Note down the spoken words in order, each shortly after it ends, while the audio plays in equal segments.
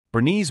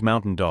Bernese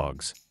Mountain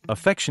Dogs,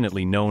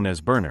 affectionately known as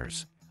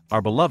Berners,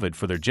 are beloved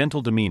for their gentle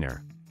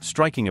demeanor,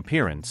 striking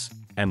appearance,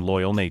 and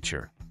loyal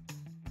nature.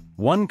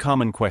 One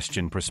common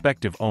question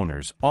prospective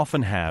owners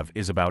often have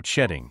is about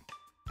shedding.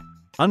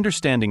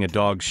 Understanding a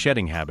dog's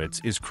shedding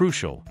habits is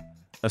crucial,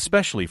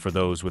 especially for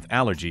those with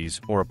allergies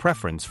or a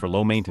preference for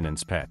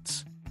low-maintenance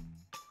pets.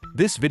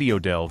 This video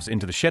delves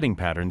into the shedding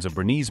patterns of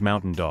Bernese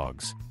Mountain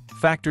Dogs,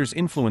 factors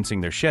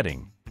influencing their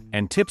shedding,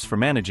 and tips for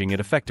managing it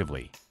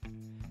effectively.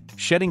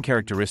 Shedding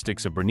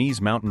characteristics of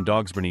Bernese Mountain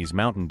Dogs. Bernese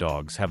Mountain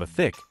Dogs have a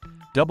thick,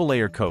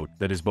 double-layer coat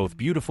that is both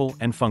beautiful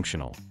and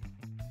functional.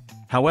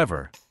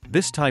 However,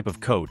 this type of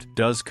coat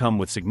does come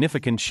with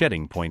significant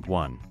shedding. Point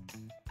 1.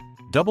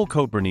 Double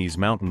coat. Bernese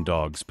Mountain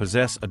Dogs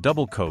possess a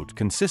double coat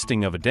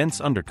consisting of a dense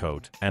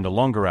undercoat and a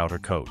longer outer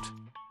coat.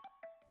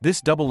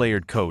 This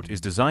double-layered coat is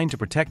designed to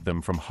protect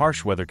them from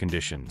harsh weather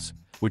conditions,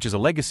 which is a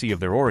legacy of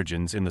their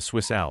origins in the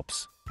Swiss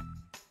Alps.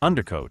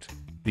 Undercoat.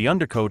 The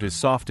undercoat is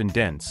soft and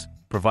dense,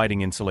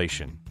 providing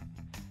insulation.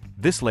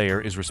 This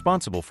layer is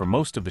responsible for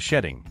most of the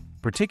shedding,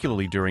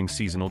 particularly during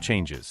seasonal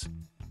changes.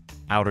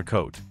 Outer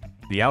coat.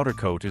 The outer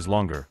coat is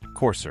longer,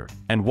 coarser,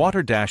 and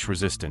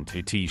water-resistant.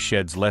 It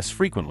sheds less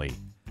frequently,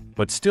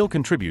 but still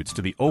contributes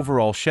to the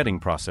overall shedding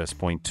process.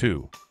 Point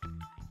 2.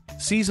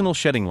 Seasonal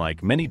shedding.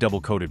 Like many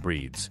double-coated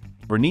breeds,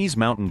 Bernese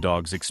Mountain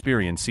Dogs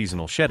experience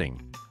seasonal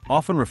shedding,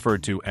 often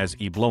referred to as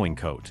a blowing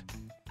coat.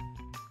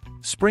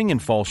 Spring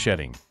and fall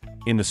shedding.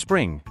 In the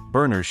spring,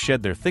 Berners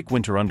shed their thick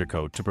winter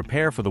undercoat to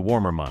prepare for the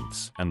warmer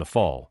months, and the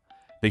fall,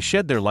 they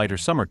shed their lighter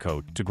summer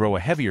coat to grow a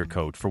heavier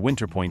coat for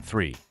winter. Point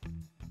 3.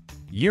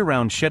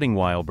 Year-round shedding.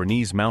 While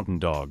Bernese Mountain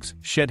Dogs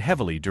shed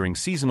heavily during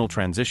seasonal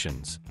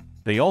transitions,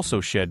 they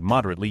also shed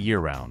moderately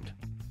year-round.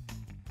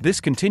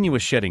 This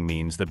continuous shedding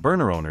means that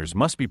Berner owners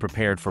must be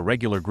prepared for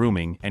regular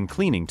grooming and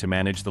cleaning to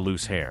manage the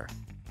loose hair.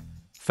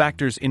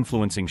 Factors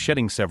influencing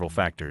shedding. Several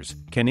factors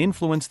can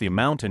influence the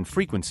amount and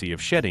frequency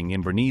of shedding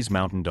in Bernese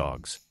Mountain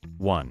Dogs.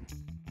 1.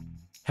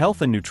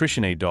 Health and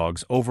nutrition. A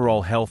dog's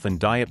overall health and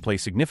diet play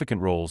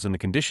significant roles in the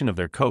condition of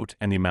their coat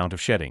and the amount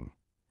of shedding.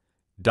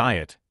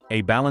 Diet.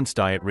 A balanced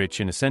diet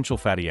rich in essential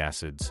fatty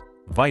acids,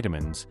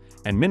 vitamins,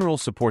 and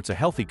minerals supports a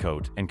healthy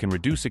coat and can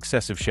reduce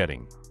excessive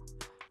shedding.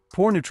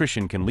 Poor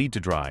nutrition can lead to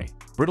dry,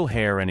 brittle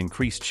hair and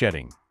increased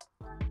shedding.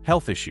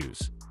 Health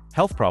issues.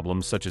 Health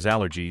problems such as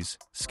allergies,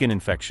 skin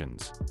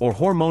infections, or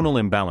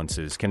hormonal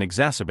imbalances can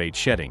exacerbate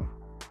shedding.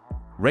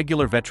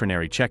 Regular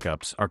veterinary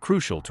checkups are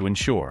crucial to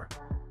ensure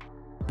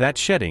that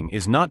shedding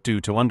is not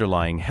due to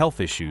underlying health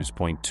issues.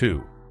 Point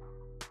 2.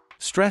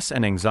 Stress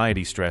and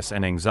anxiety. Stress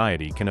and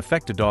anxiety can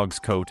affect a dog's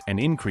coat and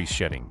increase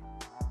shedding.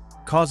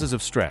 Causes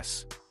of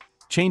stress.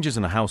 Changes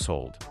in a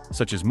household,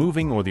 such as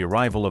moving or the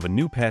arrival of a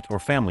new pet or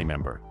family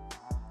member.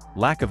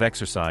 Lack of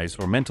exercise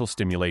or mental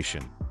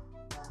stimulation.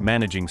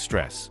 Managing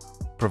stress.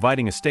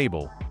 Providing a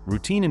stable,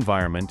 routine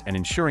environment and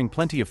ensuring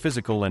plenty of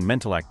physical and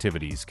mental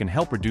activities can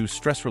help reduce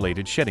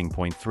stress-related shedding.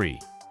 Point 3.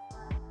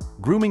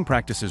 Grooming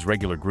practices.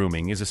 Regular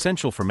grooming is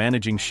essential for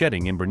managing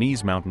shedding in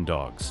Bernese Mountain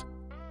Dogs.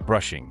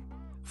 Brushing.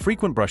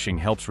 Frequent brushing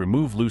helps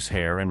remove loose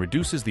hair and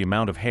reduces the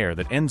amount of hair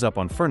that ends up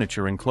on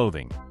furniture and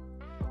clothing.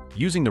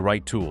 Using the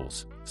right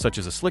tools, such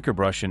as a slicker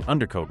brush and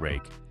undercoat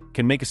rake,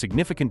 can make a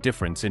significant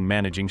difference in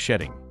managing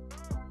shedding.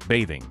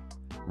 Bathing.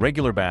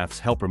 Regular baths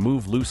help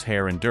remove loose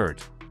hair and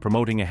dirt,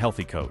 promoting a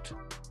healthy coat.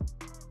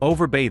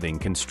 Overbathing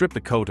can strip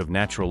the coat of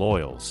natural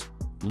oils,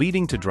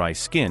 leading to dry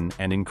skin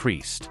and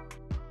increased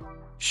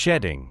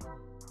shedding.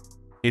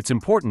 It's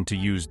important to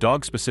use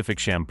dog-specific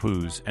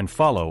shampoos and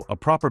follow a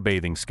proper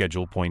bathing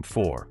schedule. Point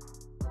 4.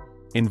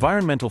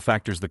 Environmental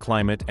factors. The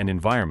climate and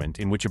environment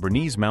in which a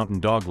Bernese Mountain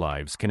Dog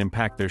lives can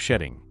impact their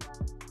shedding.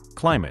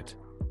 Climate.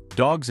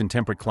 Dogs in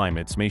temperate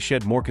climates may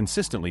shed more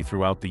consistently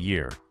throughout the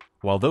year,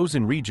 while those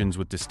in regions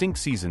with distinct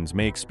seasons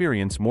may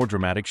experience more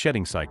dramatic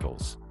shedding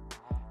cycles.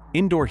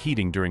 Indoor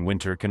heating during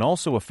winter can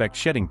also affect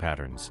shedding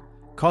patterns,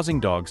 causing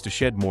dogs to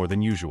shed more than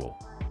usual.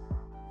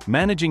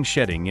 Managing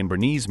shedding in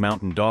Bernese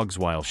Mountain Dogs.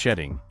 While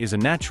shedding is a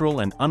natural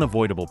and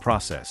unavoidable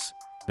process,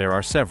 there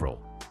are several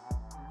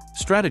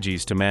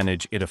strategies to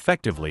manage it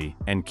effectively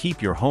and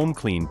keep your home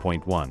clean.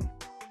 Point 1.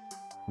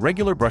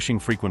 Regular brushing.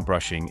 Frequent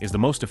brushing is the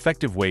most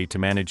effective way to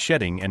manage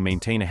shedding and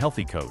maintain a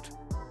healthy coat.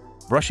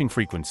 Brushing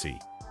frequency.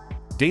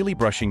 Daily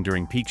brushing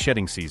during peak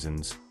shedding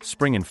seasons,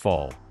 spring and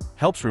fall,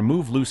 helps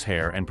remove loose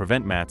hair and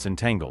prevent mats and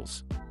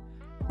tangles.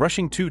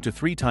 Brushing 2 to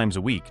 3 times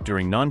a week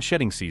during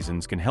non-shedding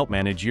seasons can help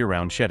manage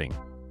year-round shedding.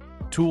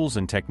 Tools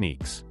and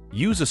techniques.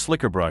 Use a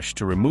slicker brush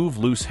to remove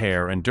loose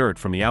hair and dirt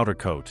from the outer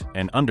coat,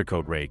 and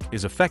undercoat rake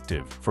is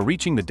effective for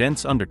reaching the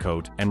dense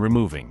undercoat and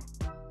removing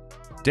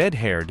dead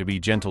hair. To be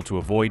gentle to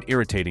avoid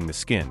irritating the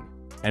skin,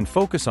 and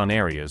focus on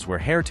areas where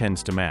hair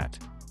tends to mat,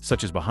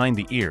 such as behind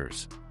the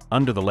ears,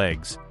 under the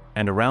legs,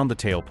 and around the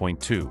tail. Point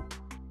 2.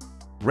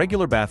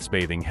 Regular baths.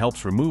 Bathing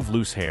helps remove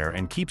loose hair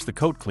and keeps the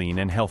coat clean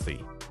and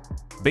healthy.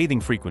 Bathing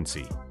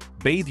frequency.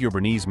 Bathe your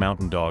Bernese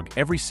Mountain Dog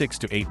every 6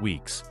 to 8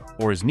 weeks,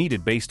 or as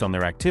needed based on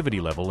their activity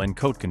level and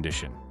coat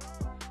condition.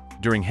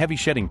 During heavy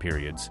shedding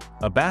periods,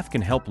 a bath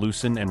can help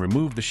loosen and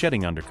remove the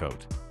shedding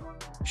undercoat.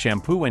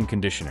 Shampoo and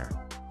conditioner.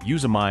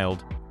 Use a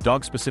mild,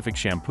 dog-specific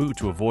shampoo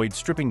to avoid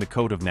stripping the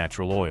coat of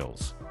natural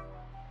oils.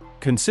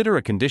 Consider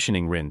a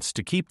conditioning rinse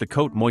to keep the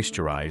coat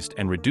moisturized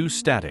and reduce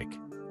static,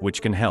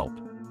 which can help.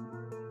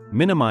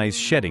 Minimize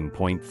shedding.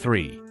 Point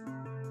 3.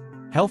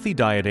 Healthy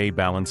diet. A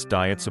balanced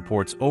diet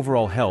supports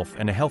overall health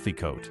and a healthy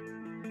coat.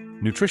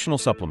 Nutritional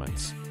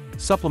supplements.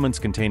 Supplements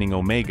containing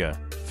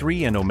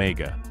omega-3 and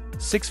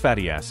omega-6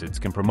 fatty acids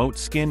can promote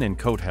skin and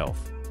coat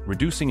health,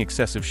 reducing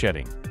excessive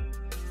shedding.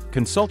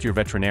 Consult your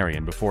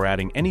veterinarian before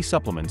adding any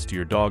supplements to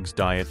your dog's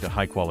diet. To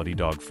high-quality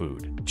dog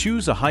food.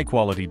 Choose a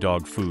high-quality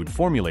dog food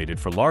formulated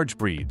for large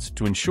breeds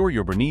to ensure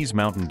your Bernese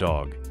Mountain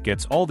Dog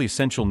gets all the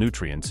essential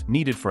nutrients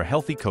needed for a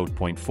healthy coat.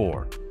 Point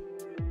 4.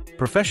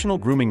 Professional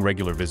grooming.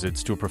 Regular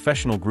visits to a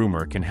professional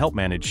groomer can help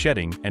manage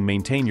shedding and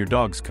maintain your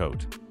dog's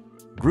coat.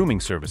 Grooming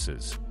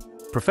services.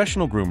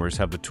 Professional groomers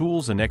have the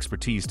tools and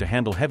expertise to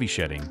handle heavy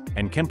shedding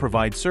and can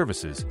provide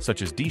services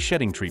such as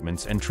de-shedding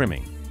treatments and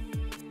trimming.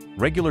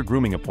 Regular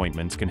grooming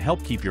appointments can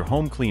help keep your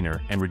home cleaner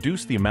and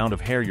reduce the amount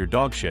of hair your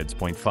dog sheds.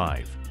 Point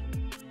 5.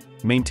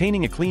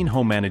 Maintaining a clean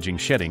home. Managing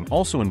shedding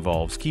also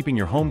involves keeping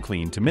your home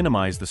clean to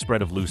minimize the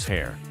spread of loose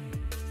hair.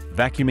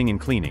 Vacuuming and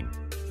cleaning.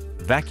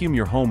 Vacuum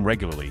your home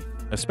regularly,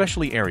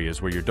 especially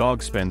areas where your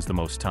dog spends the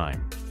most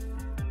time.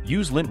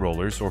 Use lint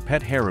rollers or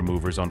pet hair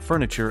removers on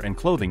furniture and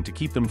clothing to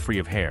keep them free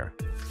of hair.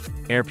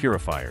 Air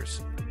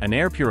purifiers. An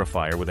air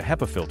purifier with a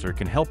HEPA filter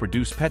can help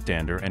reduce pet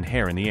dander and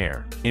hair in the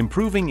air,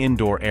 improving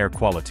indoor air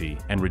quality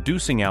and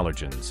reducing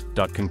allergens.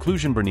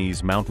 Conclusion.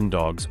 Bernese Mountain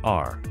Dogs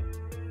are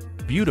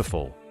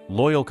beautiful,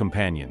 loyal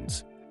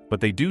companions,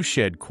 but they do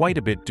shed quite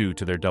a bit due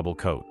to their double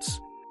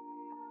coats.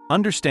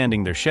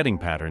 Understanding their shedding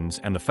patterns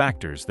and the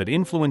factors that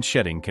influence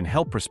shedding can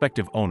help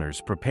prospective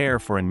owners prepare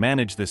for and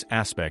manage this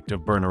aspect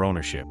of Berner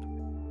ownership.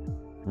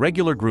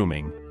 Regular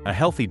grooming, a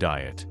healthy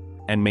diet,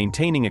 and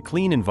maintaining a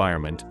clean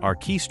environment are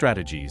key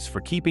strategies for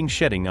keeping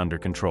shedding under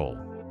control.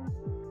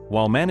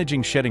 While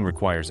managing shedding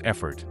requires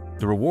effort,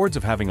 the rewards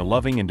of having a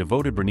loving and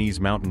devoted Bernese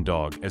Mountain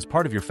Dog as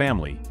part of your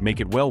family make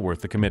it well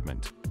worth the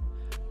commitment.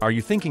 Are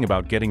you thinking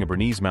about getting a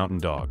Bernese Mountain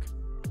Dog?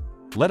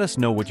 Let us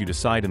know what you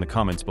decide in the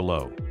comments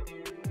below.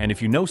 And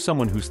if you know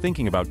someone who's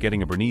thinking about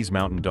getting a Bernese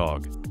Mountain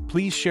Dog,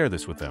 please share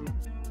this with them.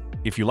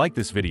 If you like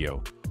this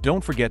video,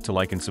 don't forget to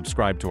like and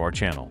subscribe to our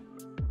channel.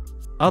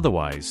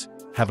 Otherwise,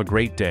 have a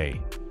great day.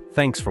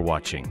 Thanks for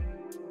watching.